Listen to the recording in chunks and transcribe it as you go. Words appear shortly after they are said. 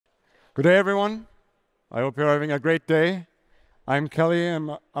Good day, everyone. I hope you're having a great day. I'm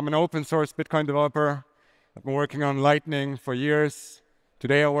Calle. I'm an open source Bitcoin developer. I've been working on Lightning for years.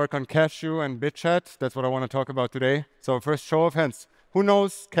 Today I work on Cashu and Bitchat. That's what I want to talk about today. So first, show of hands. Who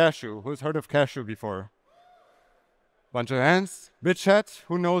knows Cashu? Who's heard of Cashu before? Bunch of hands. Bitchat.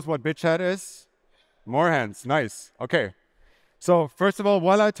 Who knows what Bitchat is? More hands. Nice. Okay. So first of all,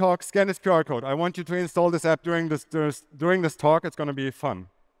 while I talk, scan this QR code. I want you to install this app during this talk. It's going to be fun.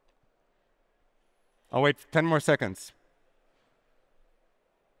 I'll wait 10 more seconds.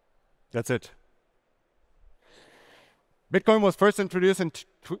 That's it. Bitcoin was first introduced in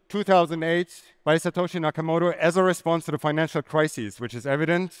 2008 by Satoshi Nakamoto as a response to the financial crisis, which is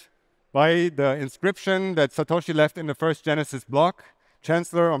evident by the inscription that Satoshi left in the first Genesis block,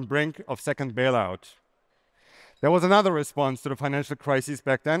 Chancellor on brink of second bailout. There was another response to the financial crisis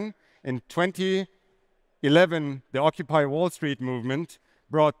back then. In 2011, the Occupy Wall Street movement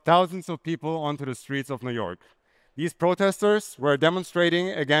brought thousands of people onto the streets of New York. These protesters were demonstrating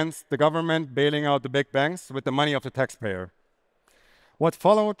against the government bailing out the big banks with the money of the taxpayer. What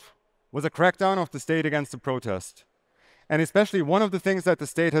followed was a crackdown of the state against the protest. And especially one of the things that the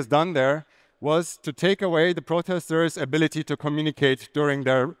state has done there was to take away the protesters' ability to communicate during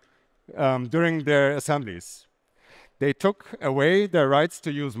their assemblies. They took away their rights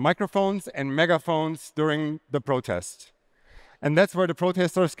to use microphones and megaphones during the protest. And that's where the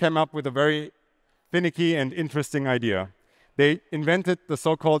protesters came up with a very finicky and interesting idea. They invented the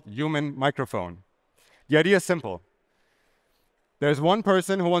so-called human microphone. The idea is simple. There's one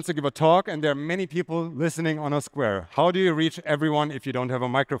person who wants to give a talk, and there are many people listening on a square. How do you reach everyone if you don't have a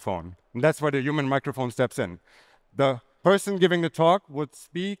microphone? And that's where the human microphone steps in. The person giving the talk would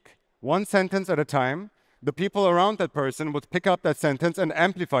speak one sentence at a time. The people around that person would pick up that sentence and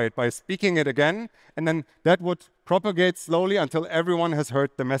amplify it by speaking it again, and then that would propagate slowly until everyone has heard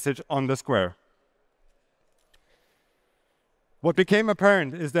the message on the square. What became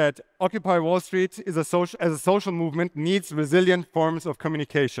apparent is that Occupy Wall Street as a social movement needs resilient forms of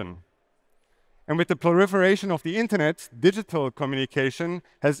communication. And with the proliferation of the internet, digital communication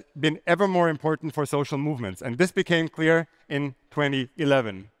has been ever more important for social movements, and this became clear in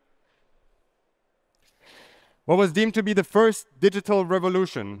 2011. What was deemed to be the first digital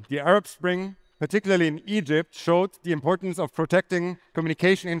revolution, the Arab Spring, particularly in Egypt, showed the importance of protecting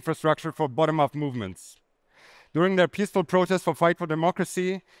communication infrastructure for bottom-up movements. During their peaceful protest for fight for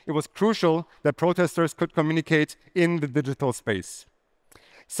democracy, it was crucial that protesters could communicate in the digital space.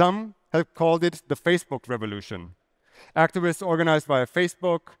 Some have called it the Facebook revolution. Activists organized via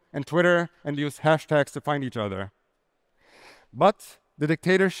Facebook and Twitter and used hashtags to find each other. But the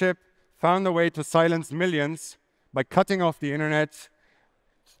dictatorship found a way to silence millions by cutting off the internet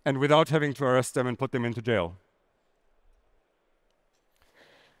and without having to arrest them and put them into jail.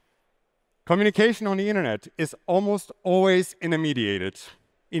 Communication on the internet is almost always intermediated.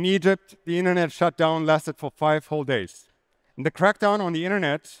 In Egypt, the internet shutdown lasted for 5 whole days. And the crackdown on the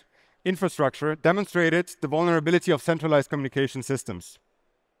internet infrastructure demonstrated the vulnerability of centralized communication systems.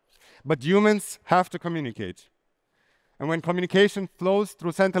 But humans have to communicate. And when communication flows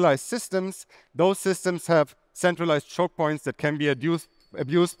through centralized systems, those systems have centralized choke points that can be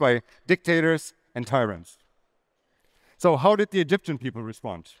abused by dictators and tyrants. So how did the Egyptian people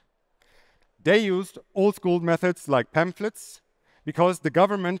respond? They used old-school methods like pamphlets. Because the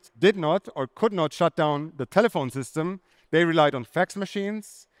government did not or could not shut down the telephone system, they relied on fax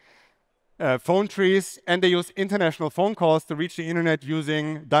machines, phone trees, and they used international phone calls to reach the internet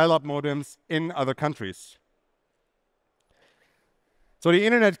using dial-up modems in other countries. So the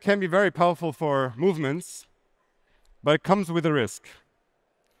internet can be very powerful for movements, but it comes with a risk.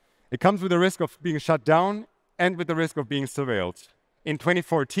 It comes with the risk of being shut down and with the risk of being surveilled. In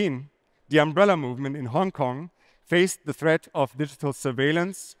 2014, the umbrella movement in Hong Kong faced the threat of digital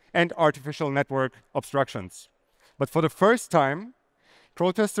surveillance and artificial network obstructions. But for the first time,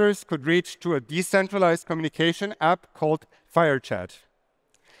 protesters could reach to a decentralized communication app called Bitchat.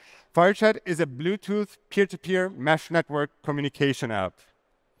 Bitchat is a Bluetooth peer-to-peer mesh network communication app.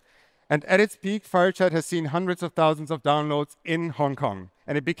 And at its peak, Bitchat has seen hundreds of thousands of downloads in Hong Kong.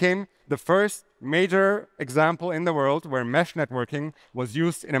 And it became the first major example in the world where mesh networking was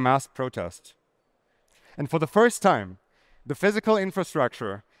used in a mass protest. And for the first time, the physical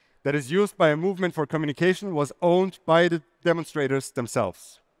infrastructure that is used by a movement for communication was owned by the demonstrators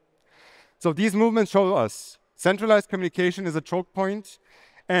themselves. So these movements show us centralized communication is a choke point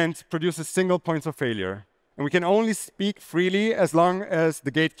and produces single points of failure. And we can only speak freely as long as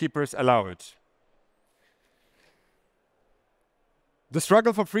the gatekeepers allow it. The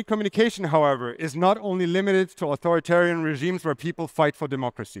struggle for free communication, however, is not only limited to authoritarian regimes where people fight for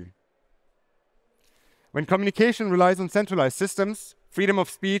democracy. When communication relies on centralized systems, freedom of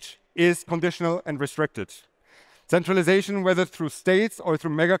speech is conditional and restricted. Centralization, whether through states or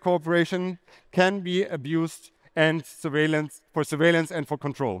through mega cooperation, can be abused and for surveillance and for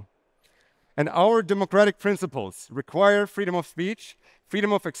control. And our democratic principles require freedom of speech,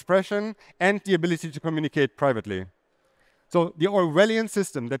 freedom of expression, and the ability to communicate privately. So the Orwellian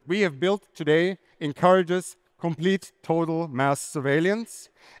system that we have built today encourages complete, total mass surveillance,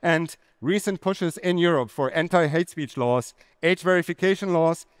 and recent pushes in Europe for anti-hate speech laws, age verification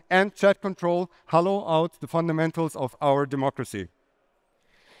laws, and chat control hollow out the fundamentals of our democracy.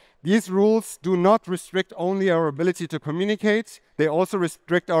 These rules do not restrict only our ability to communicate, they also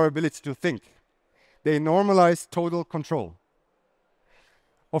restrict our ability to think. They normalize total control.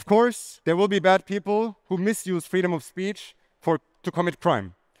 Of course, there will be bad people who misuse freedom of speech to commit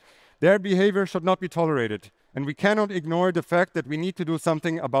crime. Their behavior should not be tolerated, and we cannot ignore the fact that we need to do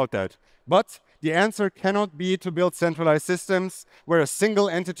something about that. But the answer cannot be to build centralized systems where a single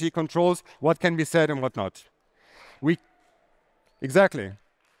entity controls what can be said and what not. Exactly.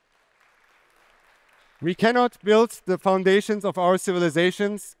 We cannot build the foundations of our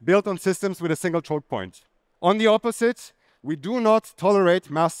civilizations built on systems with a single choke point. On the opposite, we do not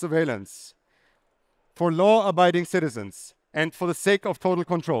tolerate mass surveillance for law-abiding citizens and for the sake of total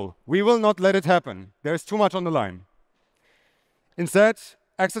control. We will not let it happen. There is too much on the line. Instead,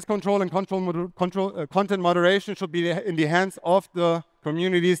 access control and content moderation should be in the hands of the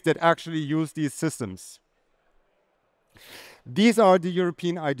communities that actually use these systems. These are the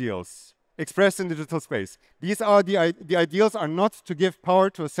European ideals expressed in digital space. The ideals are not to give power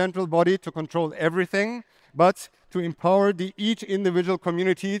to a central body to control everything, but to empower each individual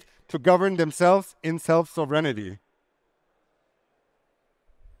community to govern themselves in self-sovereignty.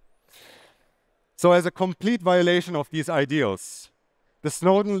 So as a complete violation of these ideals, the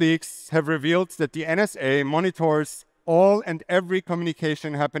Snowden leaks have revealed that the NSA monitors all and every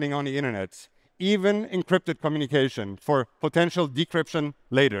communication happening on the internet, even encrypted communication for potential decryption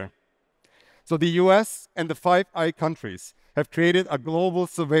later. So the US and the Five Eyes countries have created a global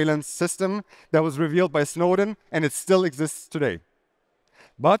surveillance system that was revealed by Snowden, and it still exists today.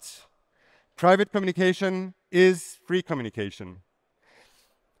 But private communication is free communication.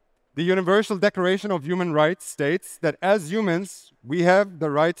 The Universal Declaration of Human Rights states that as humans, we have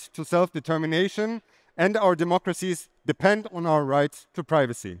the right to self-determination, and our democracies depend on our right to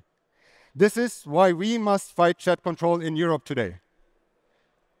privacy. This is why we must fight chat control in Europe today.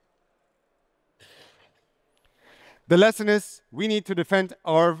 The lesson is we need to defend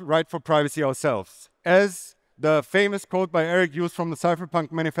our right for privacy ourselves. As the famous quote by Eric Hughes from the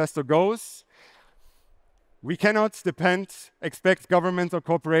Cypherpunk Manifesto goes, we cannot expect governments or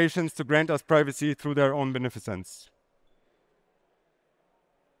corporations to grant us privacy through their own beneficence.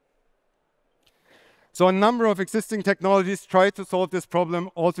 So a number of existing technologies try to solve this problem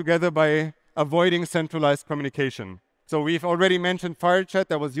altogether by avoiding centralized communication. So we've already mentioned FireChat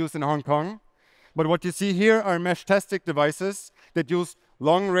that was used in Hong Kong. But what you see here are mesh-tastic devices that use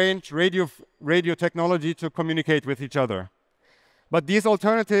long-range radio technology to communicate with each other. But these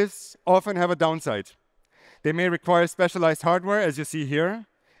alternatives often have a downside. They may require specialized hardware, as you see here,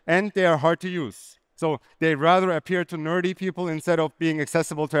 and they are hard to use. So they rather appear to nerdy people instead of being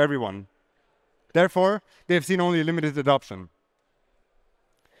accessible to everyone. Therefore, they've seen only limited adoption.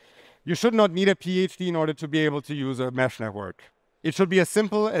 You should not need a PhD in order to be able to use a mesh network. It should be as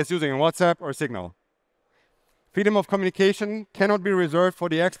simple as using WhatsApp or Signal. Freedom of communication cannot be reserved for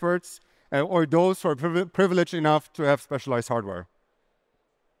the experts or those who are privileged enough to have specialized hardware.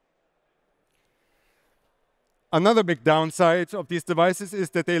 Another big downside of these devices is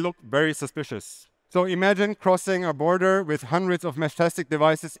that they look very suspicious. So imagine crossing a border with hundreds of mesh-tastic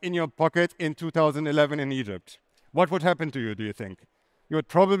devices in your pocket in 2011 in Egypt. What would happen to you, do you think? You would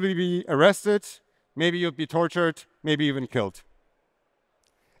probably be arrested, maybe you'd be tortured, maybe even killed.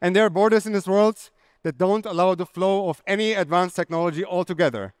 And there are borders in this world that don't allow the flow of any advanced technology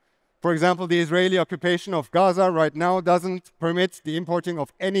altogether. For example, the Israeli occupation of Gaza right now doesn't permit the importing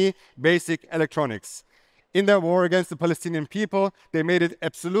of any basic electronics. In their war against the Palestinian people, they made it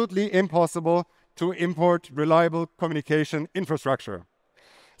absolutely impossible to import reliable communication infrastructure.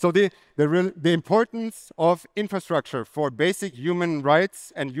 So the importance of infrastructure for basic human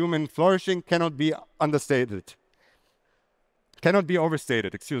rights and human flourishing cannot be understated. Cannot be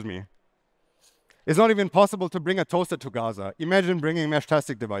overstated, excuse me. It's not even possible to bring a toaster to Gaza. Imagine bringing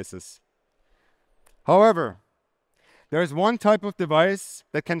mesh-tastic devices. However, there is one type of device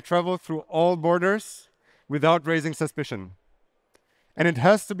that can travel through all borders without raising suspicion. And it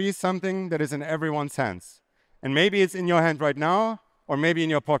has to be something that is in everyone's hands. And maybe it's in your hand right now, or maybe in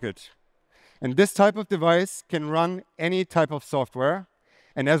your pocket. And this type of device can run any type of software.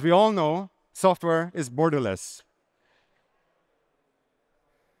 And as we all know, software is borderless.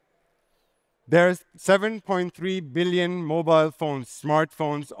 There's 7.3 billion mobile phones,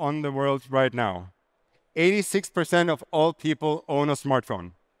 smartphones on the world right now. 86% of all people own a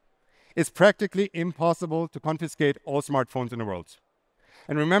smartphone. It's practically impossible to confiscate all smartphones in the world.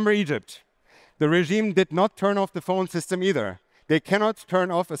 And remember Egypt. The regime did not turn off the phone system either. They cannot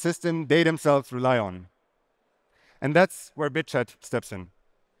turn off a system they themselves rely on. And that's where Bitchat steps in.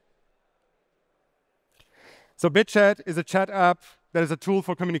 So Bitchat is a chat app that is a tool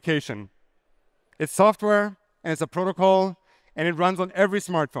for communication. It's software, and it's a protocol, and it runs on every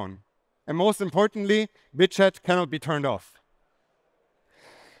smartphone. And most importantly, Bitchat cannot be turned off.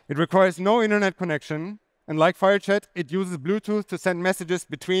 It requires no internet connection, and like FireChat, it uses Bluetooth to send messages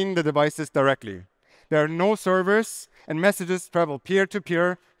between the devices directly. There are no servers, and messages travel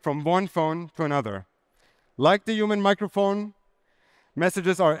peer-to-peer from one phone to another. Like the human microphone,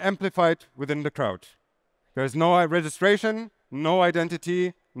 messages are amplified within the crowd. There is no registration, no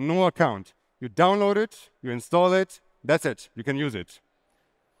identity, no account. You download it, you install it, that's it, you can use it.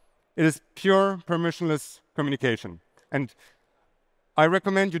 It is pure permissionless communication. And I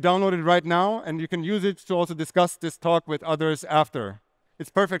recommend you download it right now, and you can use it to also discuss this talk with others after. It's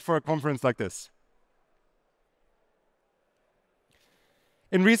perfect for a conference like this.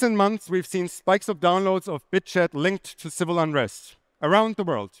 In recent months, we've seen spikes of downloads of Bitchat linked to civil unrest around the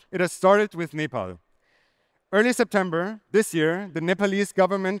world. It has started with Nepal. Early September this year, the Nepalese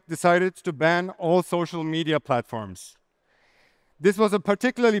government decided to ban all social media platforms. This was a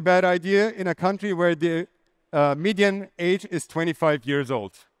particularly bad idea in a country where the median age is 25 years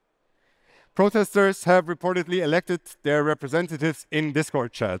old. Protesters have reportedly elected their representatives in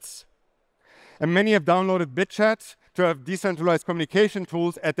Discord chats. And many have downloaded Bitchat to have decentralized communication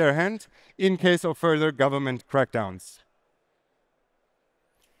tools at their hand in case of further government crackdowns.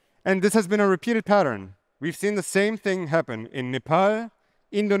 And this has been a repeated pattern. We've seen the same thing happen in Nepal,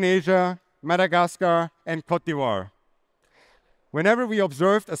 Indonesia, Madagascar, and Cote d'Ivoire. Whenever we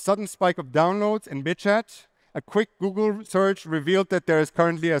observed a sudden spike of downloads in Bitchat, a quick Google search revealed that there is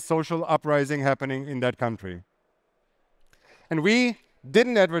currently a social uprising happening in that country. And we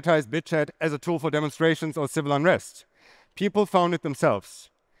didn't advertise Bitchat as a tool for demonstrations or civil unrest. People found it themselves.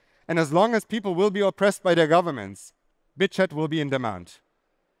 And as long as people will be oppressed by their governments, Bitchat will be in demand.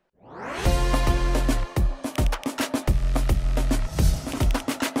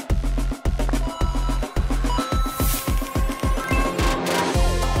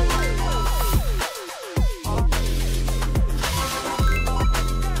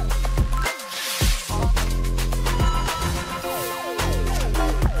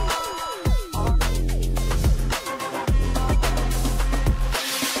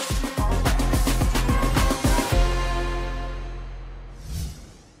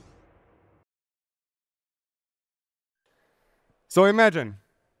 So imagine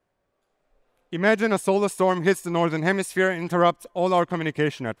a solar storm hits the northern hemisphere and interrupts all our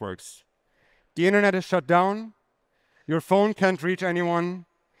communication networks. The internet is shut down, your phone can't reach anyone,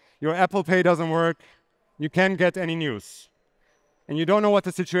 your Apple Pay doesn't work, you can't get any news. And you don't know what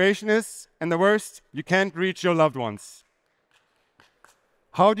the situation is, and the worst, you can't reach your loved ones.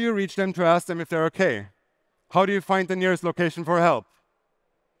 How do you reach them to ask them if they're okay? How do you find the nearest location for help?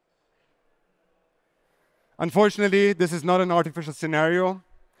 Unfortunately, this is not an artificial scenario,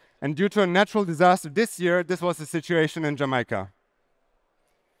 and due to a natural disaster this year, this was the situation in Jamaica.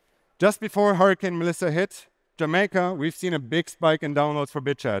 Just before Hurricane Melissa hit Jamaica, we've seen a big spike in downloads for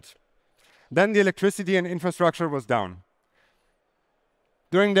Bitchat. Then the electricity and infrastructure was down.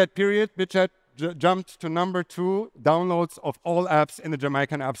 During that period, Bitchat jumped to #2 downloads of all apps in the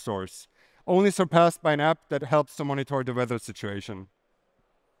Jamaican app stores, only surpassed by an app that helps to monitor the weather situation.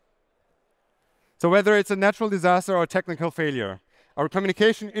 So whether it's a natural disaster or a technical failure, our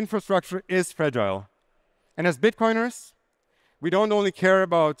communication infrastructure is fragile. And as Bitcoiners, we don't only care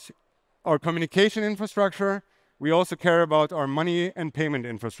about our communication infrastructure, we also care about our money and payment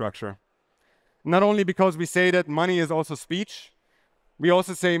infrastructure. Not only because we say that money is also speech, we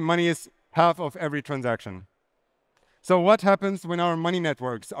also say money is half of every transaction. So what happens when our money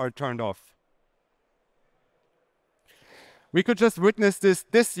networks are turned off? We could just witness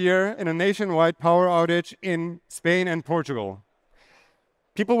this year in a nationwide power outage in Spain and Portugal.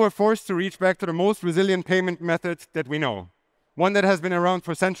 People were forced to reach back to the most resilient payment method that we know, one that has been around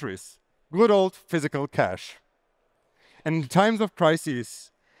for centuries, good old physical cash. And in times of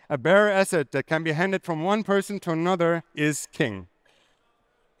crises, a bearer asset that can be handed from one person to another is king.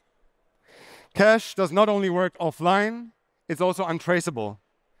 Cash does not only work offline, it's also untraceable.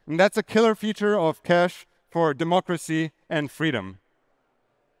 And that's a killer feature of cash for democracy and freedom.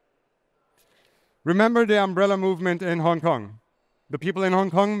 Remember the umbrella movement in Hong Kong. The people in Hong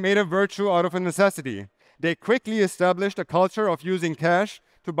Kong made a virtue out of a necessity. They quickly established a culture of using cash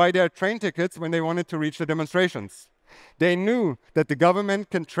to buy their train tickets when they wanted to reach the demonstrations. They knew that the government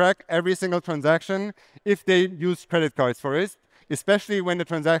can track every single transaction if they use credit cards for it, especially when the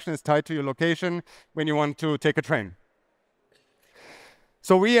transaction is tied to your location when you want to take a train.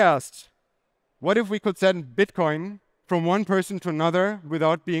 So we asked, what if we could send Bitcoin from one person to another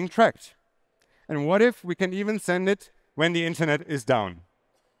without being tracked? And what if we can even send it when the internet is down?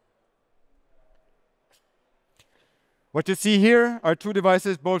 What you see here are two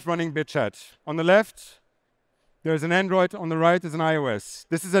devices both running Bitchat. On the left, there's an Android. On the right is an iOS.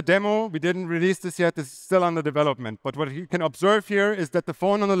 This is a demo. We didn't release this yet. This is still under development. But what you can observe here is that the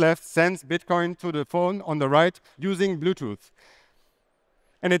phone on the left sends Bitcoin to the phone on the right using Bluetooth.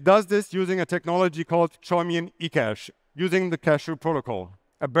 And it does this using a technology called Chaumian eCash, using the Cashu protocol,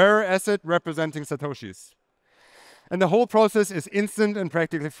 a bearer asset representing Satoshis. And the whole process is instant and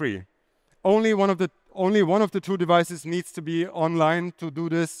practically free. Only one of the two devices needs to be online to do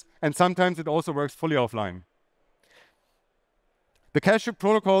this, and sometimes it also works fully offline. The Cashu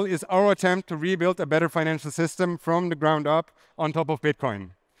protocol is our attempt to rebuild a better financial system from the ground up on top of Bitcoin.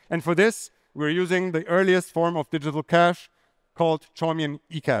 And for this, we're using the earliest form of digital cash called Chaumian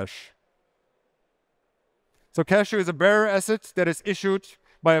eCash. So Cashu is a bearer asset that is issued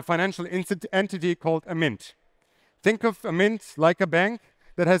by a financial entity called a mint. Think of a mint like a bank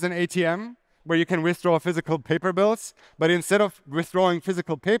that has an ATM where you can withdraw physical paper bills, but instead of withdrawing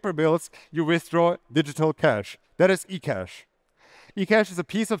physical paper bills, you withdraw digital cash. That is eCash. eCash is a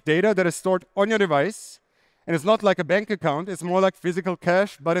piece of data that is stored on your device, and it's not like a bank account, it's more like physical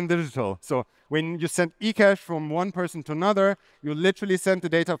cash, but in digital. So when you send eCash from one person to another, you literally send the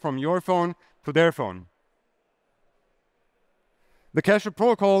data from your phone to their phone. The Cashu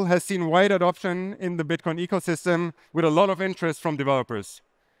protocol has seen wide adoption in the Bitcoin ecosystem with a lot of interest from developers.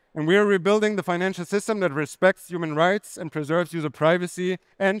 And we are rebuilding the financial system that respects human rights and preserves user privacy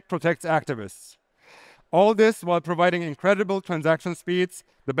and protects activists. All this while providing incredible transaction speeds,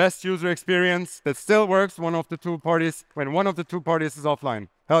 the best user experience that still works when one of the two parties is offline.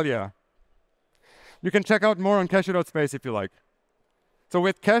 Hell yeah. You can check out more on cashu.space if you like. So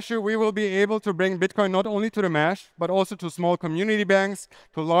with Cashu, we will be able to bring Bitcoin not only to the mass, but also to small community banks,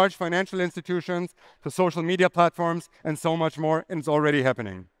 to large financial institutions, to social media platforms, and so much more, and it's already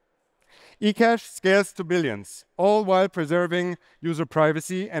happening. eCash scales to billions, all while preserving user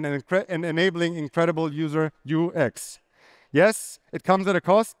privacy and enabling incredible user UX. Yes, it comes at a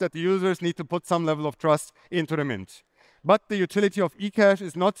cost that the users need to put some level of trust into the mint. But the utility of eCash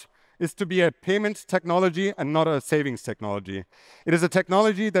is to be a payment technology and not a savings technology. It is a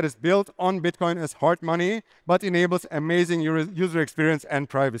technology that is built on Bitcoin as hard money, but enables amazing user experience and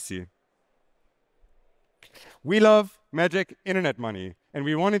privacy. We love magic internet money, and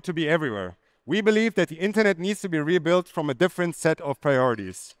we want it to be everywhere. We believe that the internet needs to be rebuilt from a different set of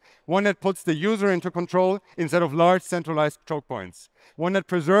priorities. One that puts the user into control instead of large centralized choke points. One that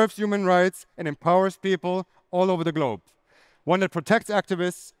preserves human rights and empowers people all over the globe. One that protects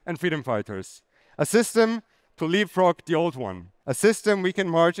activists and freedom fighters. A system to leapfrog the old one. A system we can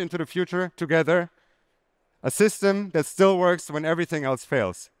march into the future together. A system that still works when everything else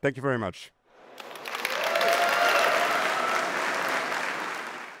fails. Thank you very much.